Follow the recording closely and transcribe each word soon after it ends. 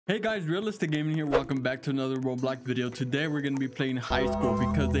Hey guys, Realistic Gaming here. Welcome back to another Roblox video. Today we're going to be playing high school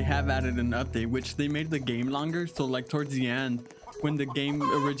because they have added an update which they made the game longer. So like towards the end, when the game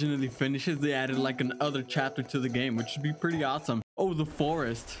originally finishes, they added like another chapter to the game, which should be pretty awesome. Oh, the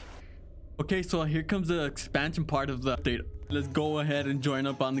forest. Okay, so here comes the expansion part of the update. Let's go ahead and join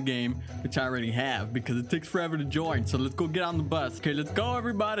up on the game, which I already have because it takes forever to join. So let's go get on the bus. Okay, let's go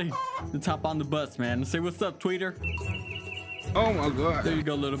everybody. Let's hop on the bus, man. Let's say what's up, Tweeter. Oh my god. There you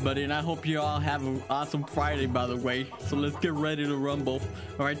go, little buddy. And I hope you all have an awesome Friday, by the way. So let's get ready to rumble.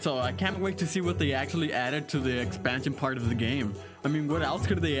 All right, so I can't wait to see what they actually added to the expansion part of the game. I mean, what else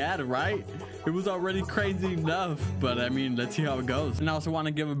could they add, right? It was already crazy enough, but I mean, let's see how it goes. And I also want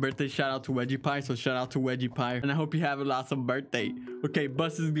to give a birthday shout out to Wedgie Pie. So shout out to Wedgie Pie. And I hope you have an awesome birthday. Okay,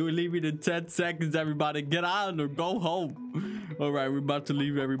 bus is leaving in 10 seconds, everybody. Get on or go home. All right, we're about to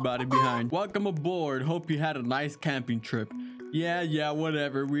leave everybody behind. Welcome aboard. Hope you had a nice camping trip. Yeah,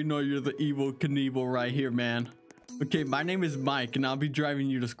 whatever. We know you're the evil Knievel right here, man. Okay, my name is Mike, and I'll be driving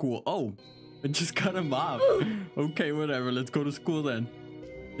you to school. Oh, I just cut him off. Okay, whatever. Let's go to school then.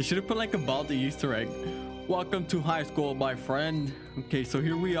 They should have put like a Baldi Easter egg. Welcome to high school, my friend. Okay, so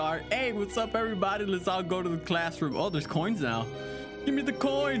here we are. Hey, what's up, everybody? Let's all go to the classroom. Oh, there's coins now. Give me the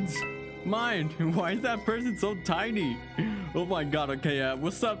coins. Mine. Why is that person so tiny? Oh my god. Okay,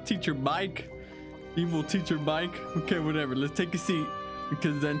 what's up, teacher Mike? Evil teacher Mike. Okay, whatever. Let's take a seat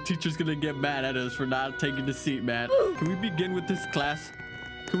because then teacher's gonna get mad at us for not taking the seat, man. Can we begin with this class?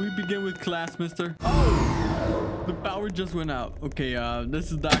 Can we begin with class, mister? Oh, the power just went out. Okay,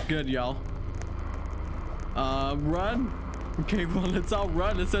 this is not good, y'all. Run. Okay, well, let's all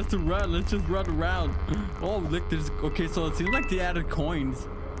run. It says to run. Let's just run around. Oh, look, there's... Okay, so it seems like they added coins,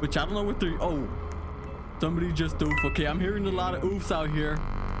 which I don't know what they're... Oh, somebody just oof. Okay, I'm hearing a lot of oofs out here.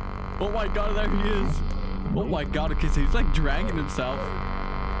 Oh my god, there he is. Oh my god, okay, so he's like dragging himself.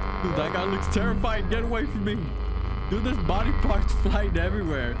 Dude, that guy looks terrified. Get away from me. Dude, there's body parts flying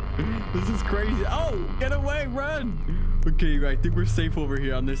everywhere. This is crazy. Oh, get away, run. Okay, I think we're safe over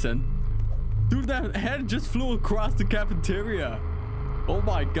here on this end. Dude, that head just flew across the cafeteria. Oh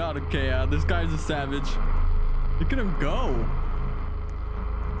my god, okay, this guy's a savage. Look at him go.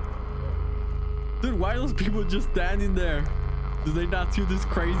 Dude, why are those people just standing there? Do they not see this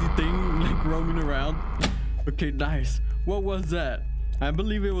crazy thing like roaming around? Okay, nice. What was that? I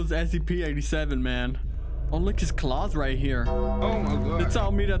believe it was SCP-87, man. Oh, look, his claw's right here. Oh my god. Let's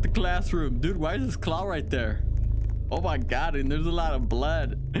all meet at the classroom. Dude, why is his claw right there? Oh my god, and there's a lot of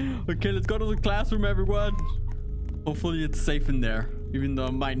blood. Okay, let's go to the classroom, everyone. Hopefully it's safe in there, even though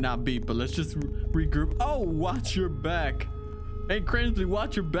it might not be, but let's just regroup. Oh, watch your back. Hey, Crinsley,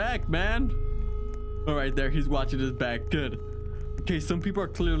 watch your back, man. All right, there, he's watching his back. Good. Okay, some people are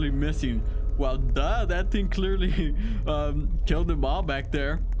clearly missing. Well, duh, that thing clearly killed them all back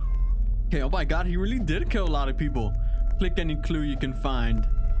there. Okay, oh my god, he really did kill a lot of people. Click any clue you can find.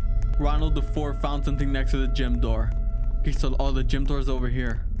 Ronald the Fourth found something next to the gym door. Okay, so oh, the gym door is over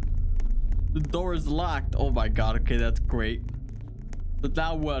here. The door is locked. Oh my god, okay, that's great. But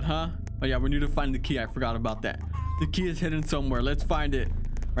now what, huh? Oh yeah, we need to find the key. I forgot about that. The key is hidden somewhere. Let's find it.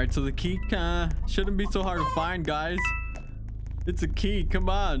 All right, so the key shouldn't be so hard to find, guys. It's a key. Come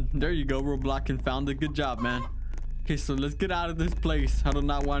on. There you go. Roblox and found it. Good job, man. Okay, so let's get out of this place. I do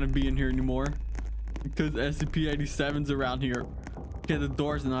not want to be in here anymore because SCP-87's around here. Okay, the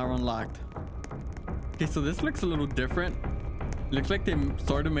door's now unlocked. Okay, so this looks a little different. Looks like they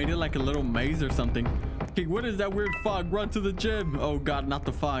sort of made it like a little maze or something. Okay, what is that weird fog? Run to the gym. Oh god, not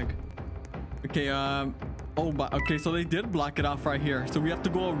the fog. Okay, oh, but okay, so they did block it off right here. So we have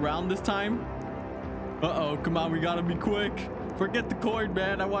to go around this time. Uh-oh, come on, we gotta be quick. Forget the coin,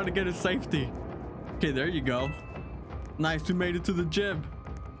 man. I want to get his safety. Okay, there you go. Nice, we made it to the gym.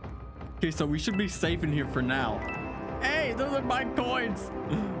 Okay, so we should be safe in here for now. Hey, those are my coins.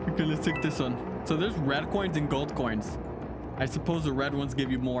 Okay, let's take this one. So there's red coins and gold coins. I suppose the red ones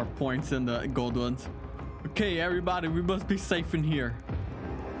give you more points than the gold ones. Okay, everybody, we must be safe in here.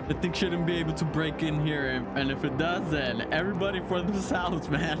 The thing shouldn't be able to break in here. And if it does, then everybody for themselves,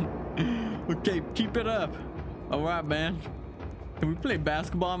 man. Okay, keep it up. All right, man. Can we play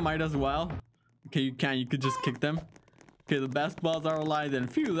basketball? Might as well. Okay, you can. You could just kick them. Okay, the basketballs are alive then.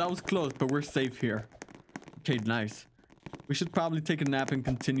 Phew, that was close, but we're safe here. Okay, nice. We should probably take a nap and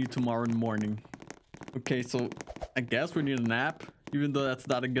continue tomorrow in the morning. Okay, so I guess we need a nap, even though that's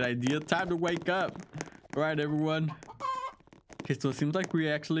not a good idea. Time to wake up. All right, everyone. Okay, so it seems like we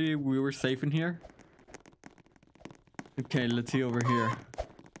were safe in here. Okay, let's see over here.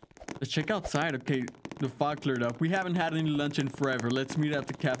 Let's check outside. Okay, the fog cleared up. We haven't had any lunch in forever. Let's meet at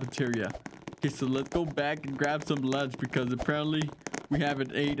the cafeteria. Okay, so let's go back and grab some lunch because apparently we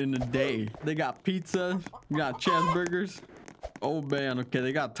haven't ate in a day. They got pizza. We got cheeseburgers. Oh man, okay,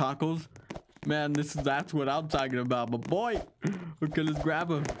 they got tacos. Man, that's what I'm talking about. But boy, okay, let's grab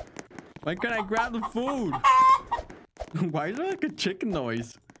them. Why can't I grab the food? Why is there like a chicken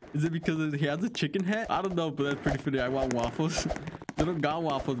noise? Is it because he has a chicken head? I don't know, but that's pretty funny. I want waffles. They don't got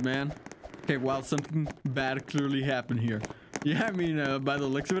waffles, man. Okay, wow, something bad clearly happened here. Yeah, I mean, by the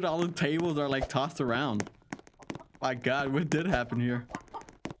looks of it, all the tables are like tossed around. My God, what did happen here?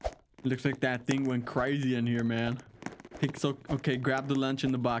 It looks like that thing went crazy in here, man. Okay, grab the lunch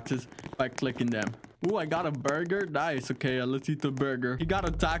in the boxes by clicking them. Ooh, I got a burger. Nice. Okay, let's eat the burger. He got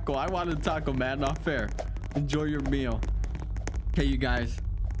a taco. I wanted a taco, man. Not fair. Enjoy your meal. Okay, you guys.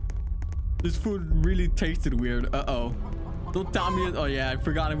 This food really tasted weird. Uh-oh. Don't tell me. Oh, yeah. I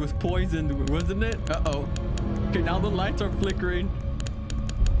forgot it was poisoned, wasn't it? Uh-oh. Okay, now the lights are flickering.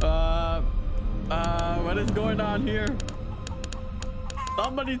 What is going on here?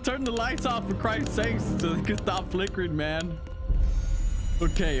 Somebody turn the lights off, for Christ's sakes, so they can stop flickering, man.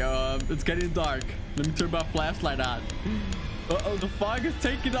 Okay, it's getting dark. Let me turn my flashlight on. Uh-oh, the fog is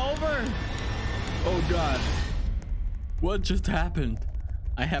taking over. Oh, God. What just happened?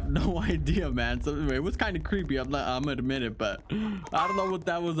 I have no idea, man. So anyway, it was kind of creepy. I'm gonna admit it, but I don't know what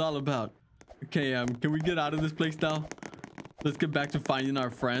that was all about. Okay, can we get out of this place now? Let's get back to finding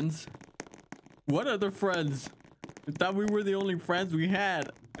our friends. What other friends? I thought we were the only friends we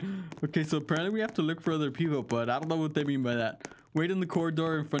had. Okay, so apparently we have to look for other people, but I don't know what they mean by that. Wait in the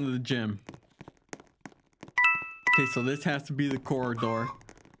corridor in front of the gym. Okay, so this has to be the corridor,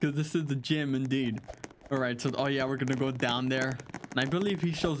 because this is the gym indeed. All right, so oh yeah, we're gonna go down there, and I believe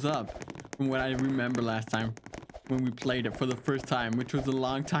he shows up from what I remember last time when we played it for the first time, which was a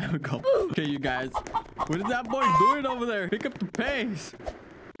long time ago. Okay, you guys, what is that boy doing over there? Pick up the pace.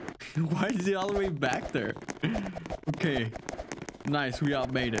 Why is he all the way back there? Okay, nice, we all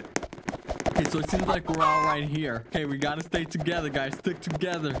made it. Okay, so it seems like we're all right here. Okay, we gotta stay together, guys. Stick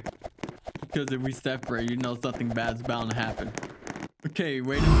together, because if we separate, you know something bad's bound to happen. Okay,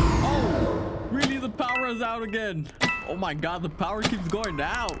 wait. Oh, really? The power is out again. Oh my God, the power keeps going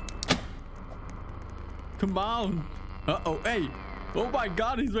out. Come on. Uh-oh, hey. Oh my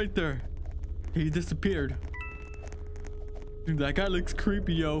God, he's right there. He disappeared. Dude, that guy looks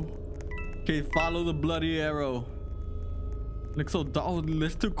creepy, yo. Okay, follow the bloody arrow. Looks so dull.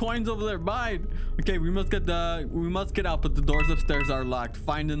 There's 2 coins over there. Bye. Okay, we must get out, but the doors upstairs are locked.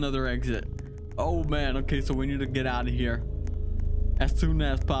 Find another exit. Oh man. Okay, so we need to get out of here as soon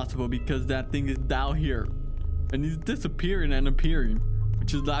as possible, because that thing is down here and he's disappearing and appearing,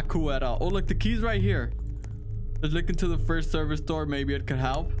 which is not cool at all. Oh look, the key's right here. Let's look into the first service door. Maybe it could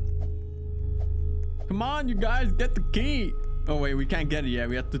help. Come on, you guys, get the key. Oh wait, we can't get it yet.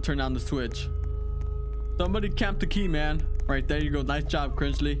 We have to turn on the switch. Somebody camp the key, man. Right there you go. Nice job,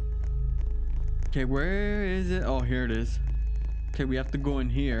 Crinchley. Okay, where is it? Oh, here it is. Okay, we have to go in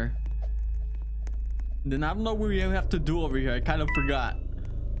here. Then I don't know what we have to do over here. I kind of forgot,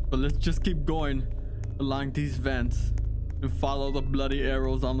 but let's just keep going along these vents and follow the bloody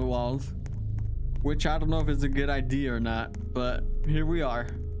arrows on the walls, which I don't know if it's a good idea or not, but here we are.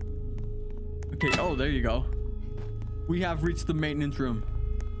 Okay, oh, there you go. We have reached the maintenance room.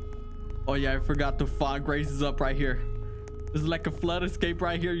 Oh yeah, I forgot the fog raises up right here. This is like a flood escape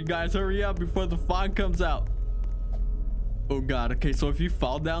right here. You guys hurry up before the fog comes out. Oh God. Okay, so if you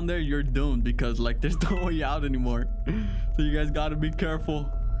fall down there, you're doomed, because like there's no way out anymore. So you guys gotta be careful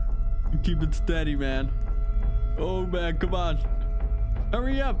and keep it steady, man. Oh man, come on.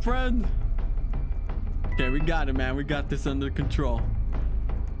 Hurry up, friend. Okay, we got it, man. We got this under control.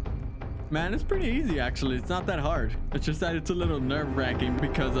 Man, it's pretty easy actually. It's not that hard. It's just that it's a little nerve-wracking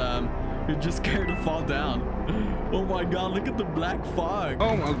because you're just scared to fall down. Oh my God, look at the black fog.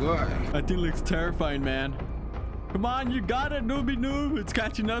 Oh my God. That thing looks terrifying, man. Come on, you got it, newbie noob. It's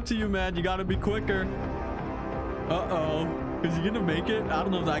catching up to you, man. You gotta be quicker. Uh-oh. Is he gonna make it? I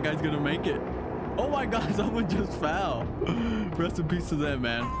don't know if that guy's gonna make it. Oh my God, someone just fell. Rest in peace to them,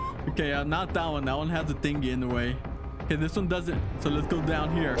 man. Okay, not that one. That one has a thingy in the way. Okay, this one doesn't. So let's go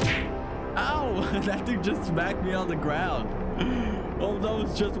down here. Ow! That thing just smacked me on the ground. Oh, that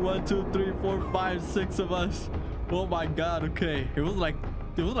was just 1, 2, 3, 4, 5, 6 of us. Oh my God. Okay, it was like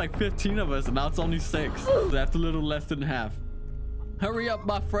 15 of us, and now it's only 6. So that's a little less than half. Hurry up,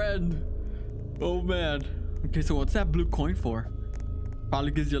 my friend. Oh man. Okay, so what's that blue coin for?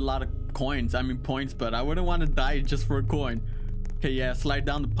 Probably gives you a lot of coins. I mean points, but I wouldn't want to die just for a coin. Okay, yeah, slide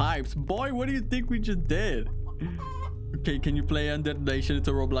down the pipes. Boy, what do you think we just did? Okay, can you play Undead Nation? It's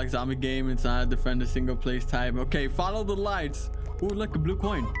a Roblox zombie game. It's not a defend a single place type. Okay, follow the lights. Oh, look, a blue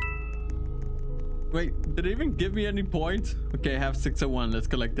coin. Wait, did it even give me any points? Okay, I have 601. Let's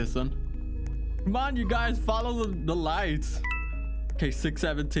collect this one. Come on, you guys, follow the lights. Okay,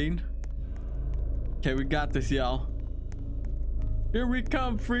 617. Okay, we got this, y'all. Here we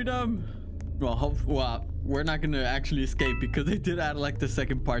come, freedom. Well, we're not gonna actually escape because they did add like the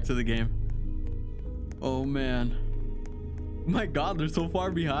second part to the game. Oh man. My god, they're so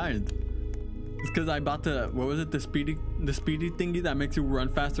far behind. It's because I bought the, what was it, the speedy thingy that makes you run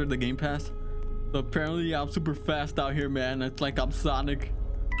faster, the game pass. So apparently I'm super fast out here, man. It's like I'm Sonic.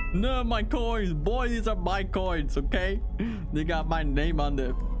 No, my coins, boy, these are my coins. Okay, they got my name on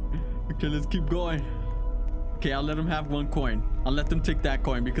them. Okay, let's keep going. Okay, I'll let them have one coin. I'll let them take that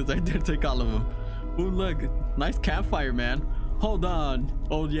coin because I did take all of them. Oh, look, nice campfire, man. Hold on.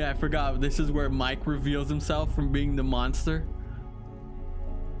 Oh yeah, I forgot. This is where Mike reveals himself from being the monster.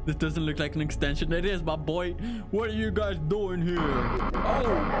 This doesn't look like an extension. It is, my boy. What are you guys doing here?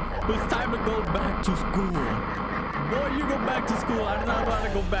 Oh, it's time to go back to school. Boy, you go back to school. I do not want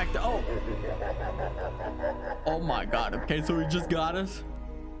to go back to... Oh. Oh my god. Okay, so he just got us.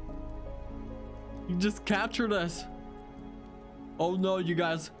 He just captured us. Oh no, you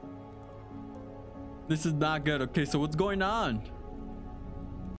guys. This is not good. Okay, so what's going on?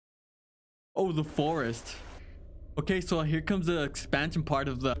 Oh, the forest. Okay, so here comes the expansion part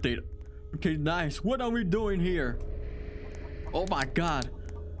of the update. Okay, nice. What are we doing here? Oh my god.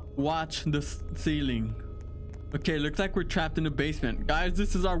 Watch the ceiling. Okay, looks like we're trapped in the basement. Guys,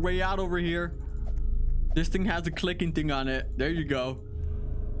 this is our way out over here. This thing has a clicking thing on it. There you go.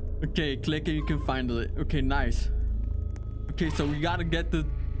 Okay, click and you can find it. Okay, nice. Okay, so we gotta get the...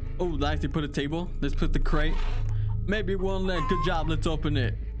 Oh, nice. They put a table. Let's put the crate. Maybe one leg. Good job. Let's open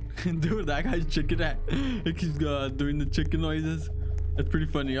it. Dude, that guy's chicken at it keeps doing the chicken noises. That's pretty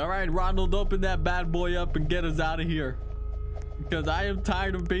funny. All right, Ronald, open that bad boy up and get us out of here because I am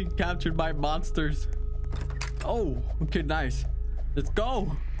tired of being captured by monsters. Oh, okay, nice. Let's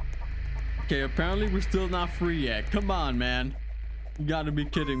go. Okay, apparently we're still not free yet. Come on, man. You gotta be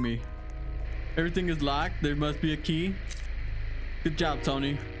kidding me. Everything is locked. There must be a key. Good job,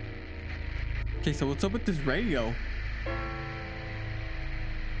 Tony. Okay, so what's up with this radio?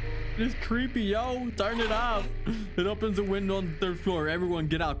 It's creepy, yo. Turn it off. It opens a window on the 3rd floor. Everyone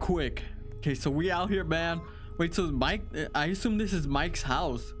get out quick. Okay, so we out here, man. Wait, so Mike, I assume this is Mike's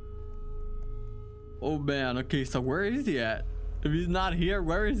house. Oh man. Okay, so where is he at? If he's not here,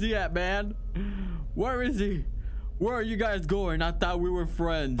 where is he at, man? Where is he? Where are you guys going? I thought we were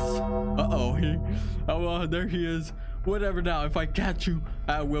friends. Uh-oh. Oh, there he is. Whatever now. If I catch you,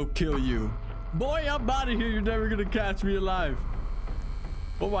 I will kill you. Boy, I'm out of here. You're never gonna catch me alive.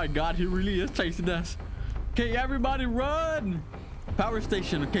 Oh my god, he really is chasing us. Okay, everybody run. Power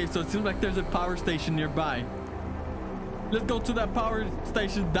station. Okay, so it seems like there's a power station nearby. Let's go to that power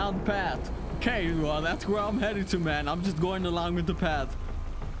station down the path. Okay, well, that's where I'm headed to, man. I'm just going along with the path.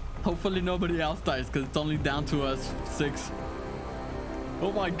 Hopefully nobody else dies because it's only down to us 6.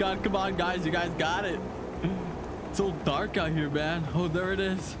 Oh my god, come on, guys. You guys got it. It's so dark out here, man. Oh, there it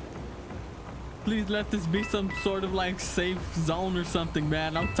is. Please let this be some sort of like safe zone or something,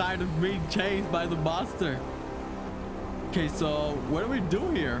 man. I'm tired of being chased by the monster. Okay, so what do we do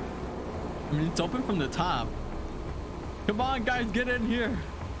here? I mean, it's open from the top. Come on, guys, get in here.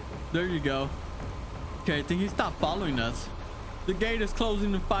 There you go. Okay, I think he stopped following us. The gate is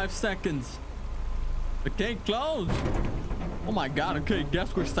closing in 5 seconds. Okay, close. Oh my god. Okay,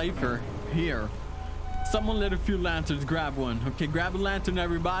 guess we're safer here. Someone lit a few lanterns. Grab one. Okay, grab a lantern,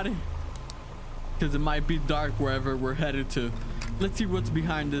 everybody. Because it might be dark wherever we're headed to. Let's see what's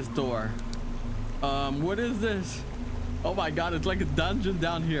behind this door. What is this? Oh my god, it's like a dungeon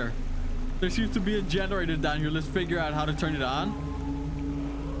down here. There seems to be a generator down here. Let's figure out how to turn it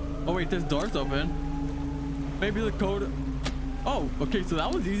on. Oh wait, this door's open. Maybe the code... Oh, okay, so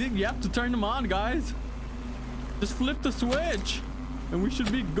that was easy. You have to turn them on, guys. Just flip the switch and we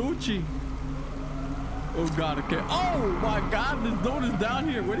should be Gucci. Oh god, okay. Oh my god, this dude is down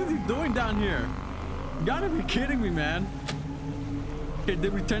here. What is he doing down here? You gotta be kidding me, man. Okay,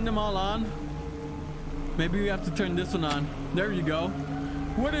 did we turn them all on? Maybe we have to turn this one on. There you go.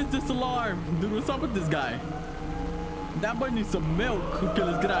 What is this alarm? Dude, what's up with this guy? That boy needs some milk. Okay,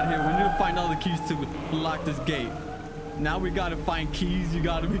 let's get out of here. We need to find all the keys to unlock this gate. Now we gotta find keys. You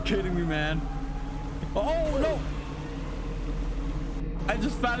gotta be kidding me, man. Oh no! I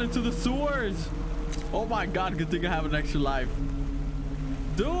just fell into the sewers. Oh my god, good thing I have an extra life.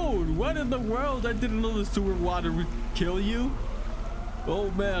 Dude, what in the world? I didn't know the sewer water would kill you. Oh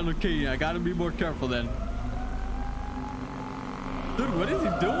man, okay, I gotta be more careful then. Dude, what is he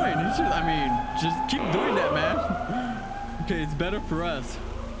doing? He should, I mean, just keep doing that, man. Okay, it's better for us.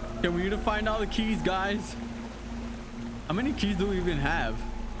 Okay, we need to find all the keys, guys. How many keys do we even have?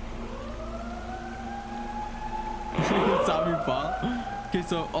 You saw me fall. Okay,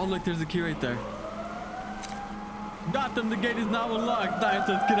 so, oh look, there's a key right there. Got them. The gate is now unlocked. Nice,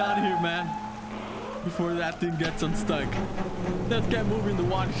 let's get out of here, man. Before that thing gets unstuck. Let's get moving. The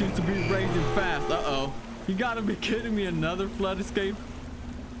water seems to be raising fast. Uh-oh. You gotta be kidding me. Another flood escape?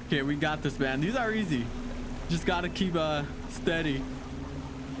 Okay, we got this, man. These are easy. Just gotta keep steady.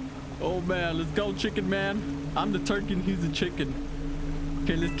 Oh, man. Let's go, chicken man. I'm the turkey and he's the chicken.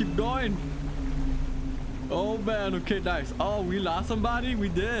 Okay, let's keep going. Oh, man. Okay, nice. Oh, we lost somebody? We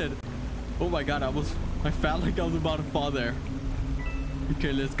did. Oh, my God. I felt like I was about to fall there.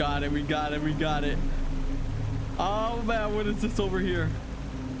 Okay, let's got it. We got it. We got it. Oh, man. What is this over here?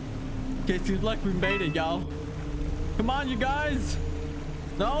 Okay, seems like we made it, y'all. Come on, you guys.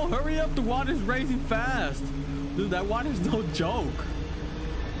 No, hurry up. The water's raising fast. Dude, that water's no joke.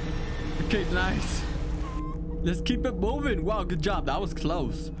 Okay, nice. Let's keep it moving. Wow, good job. That was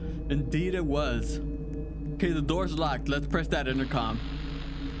close. Indeed, it was. Okay, the door's locked. Let's press that intercom.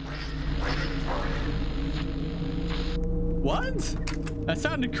 What? That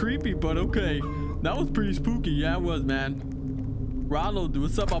sounded creepy, but okay. That was pretty spooky. Yeah, it was, man. Ronald,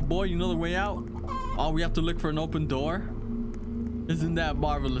 what's up, my boy? You know the way out? Oh, we have to look for an open door? Isn't that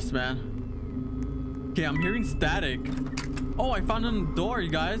marvelous, man? Okay, I'm hearing static. Oh, I found a door, you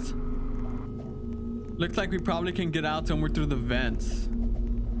guys. Looks like we probably can get out somewhere through the vents.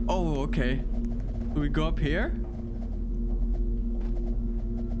 Oh, okay. Do we go up here?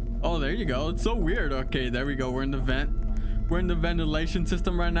 Oh, there you go. It's so weird. Okay, there we go. We're in the vent. We're in the ventilation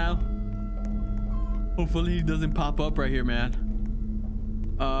system right now. Hopefully he doesn't pop up right here, man.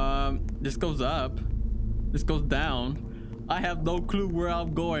 This goes up. This goes down. I have no clue where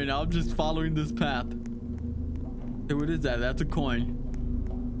I'm going. I'm just following this path. Hey, what is that? That's a coin.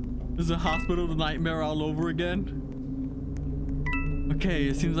 This is a hospital nightmare all over again. Okay,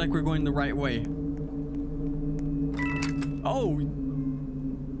 it seems like we're going the right way. Oh,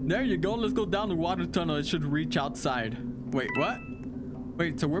 there you go. Let's go down the water tunnel. It should reach outside. Wait, what?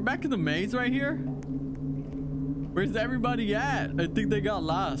 Wait, so we're back in the maze right here? Where's everybody at? I think they got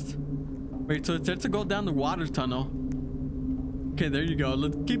lost. Wait, so it said to go down the water tunnel. Okay, there you go.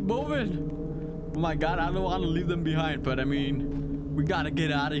 Let's keep moving. Oh my God, I don't want to leave them behind, but I mean, we gotta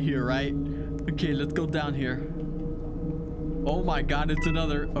get out of here, right? Okay, let's go down here. Oh my God, it's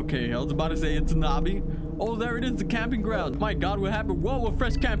another. Okay, I was about to say it's a lobby. Oh, there it is, the camping ground. My God, what happened? Whoa, a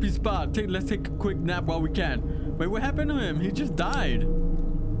fresh camping spot. Let's take a quick nap while we can. Wait, what happened to him? He just died.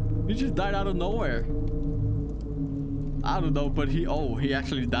 He just died out of nowhere. I don't know, but he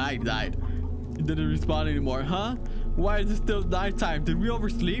actually died. He didn't respawn anymore, huh? Why is it still nighttime? Did we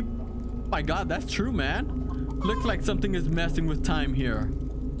oversleep? My God, that's true, man. Looks like something is messing with time here.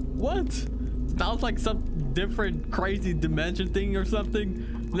 What? Sounds like some different crazy dimension thing or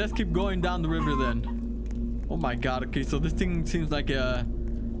something. Let's keep going down the river then. Oh my God. Okay, so this thing seems like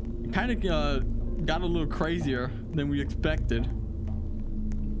kind of got a little crazier than we expected.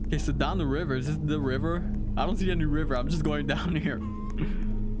 Okay, so down the river. Is this the river? I don't see any river. I'm just going down here.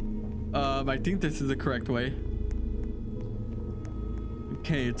 I think this is the correct way.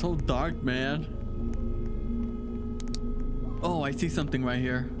 Okay, it's all dark, man. Oh, I see something right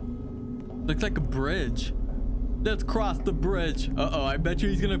here. Looks like a bridge. Let's cross the bridge. Uh-oh, I bet you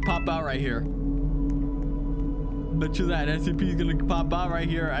he's gonna pop out right here. Bet you that SCP is gonna pop out right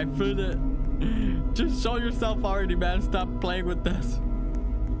here. I feel it. Just show yourself already, man. Stop playing with this.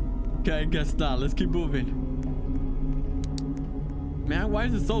 Okay, I guess not. Let's keep moving. Man, why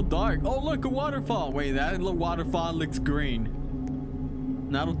is it so dark? Oh, look, a waterfall. Wait, that little waterfall looks green.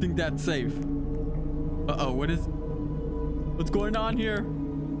 And I don't think that's safe. Uh-oh, what's going on here?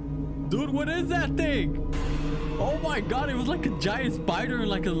 Dude, what is that thing? Oh my God, it was like a giant spider and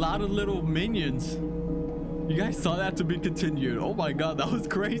like a lot of little minions. You guys saw that? To be continued. Oh my God, that was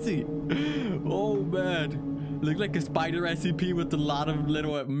crazy. Oh man. Looked like a spider SCP with a lot of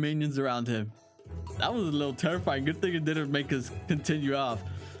little minions around him. That was a little terrifying. Good thing it didn't make us continue off.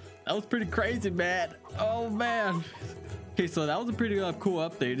 That was pretty crazy, man. Oh man. Okay, so that was a pretty cool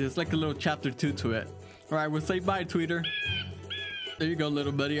update. It's like a little chapter 2 to it. All right, we'll say bye, Tweeter. There you go,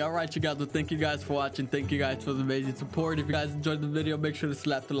 little buddy. All right, you guys. Well, thank you guys for watching. Thank you guys for the amazing support. If you guys enjoyed the video, make sure to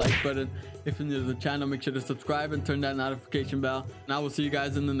slap the like button. If you're new to the channel, make sure to subscribe and turn that notification bell. And I will see you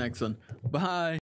guys in the next one. Bye.